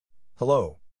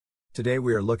Hello. Today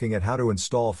we are looking at how to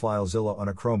install FileZilla on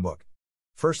a Chromebook.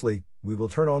 Firstly, we will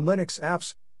turn on Linux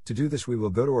apps. To do this, we will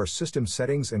go to our system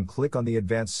settings and click on the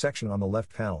advanced section on the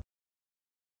left panel.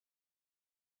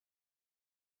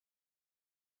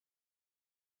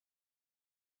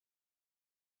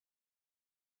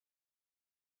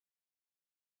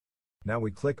 Now we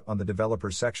click on the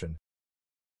developer section.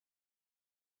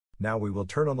 Now we will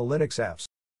turn on the Linux apps.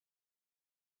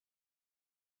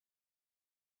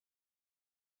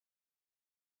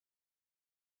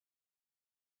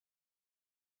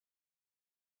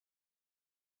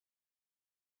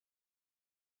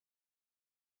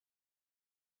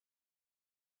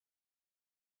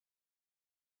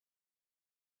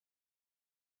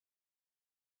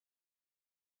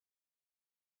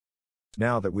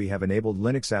 Now that we have enabled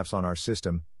Linux apps on our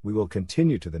system, we will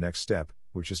continue to the next step,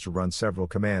 which is to run several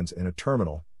commands in a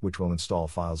terminal, which will install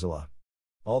FileZilla.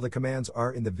 All the commands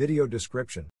are in the video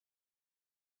description.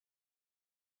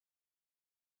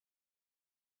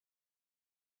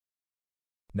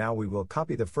 Now we will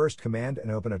copy the first command and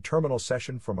open a terminal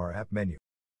session from our app menu.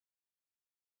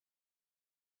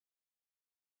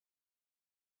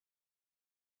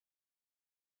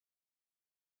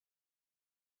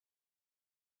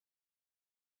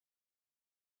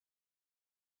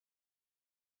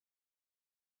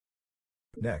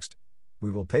 Next, we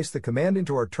will paste the command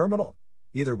into our terminal,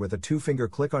 either with a two-finger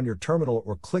click on your terminal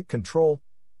or click Ctrl,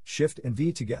 Shift and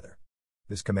V together.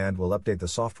 This command will update the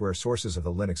software sources of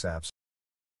the Linux apps.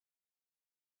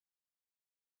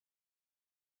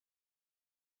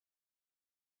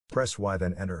 Press Y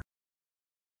then Enter.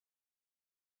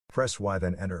 Press Y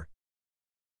then Enter.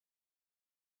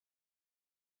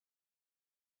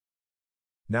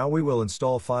 Now we will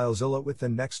install FileZilla with the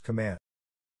next command.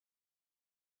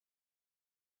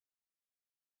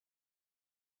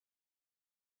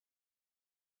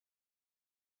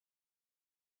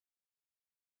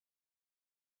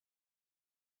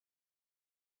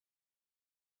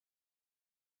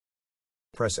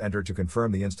 Press Enter to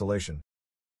confirm the installation.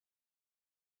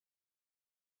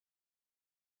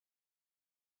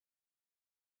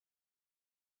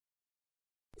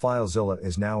 FileZilla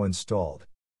is now installed.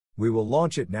 We will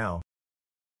launch it now.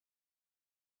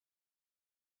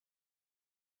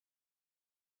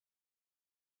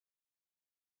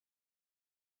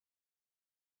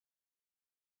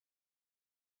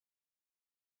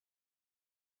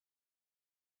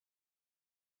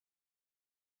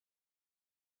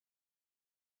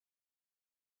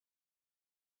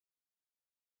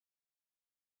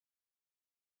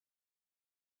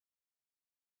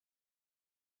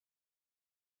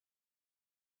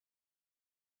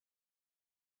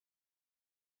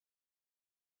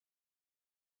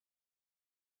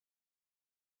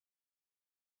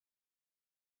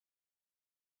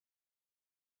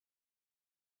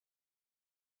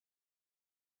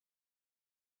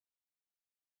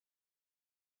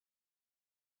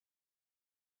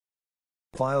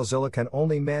 FileZilla can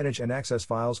only manage and access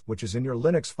files which is in your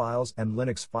Linux files and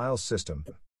Linux files system.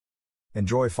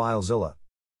 Enjoy FileZilla.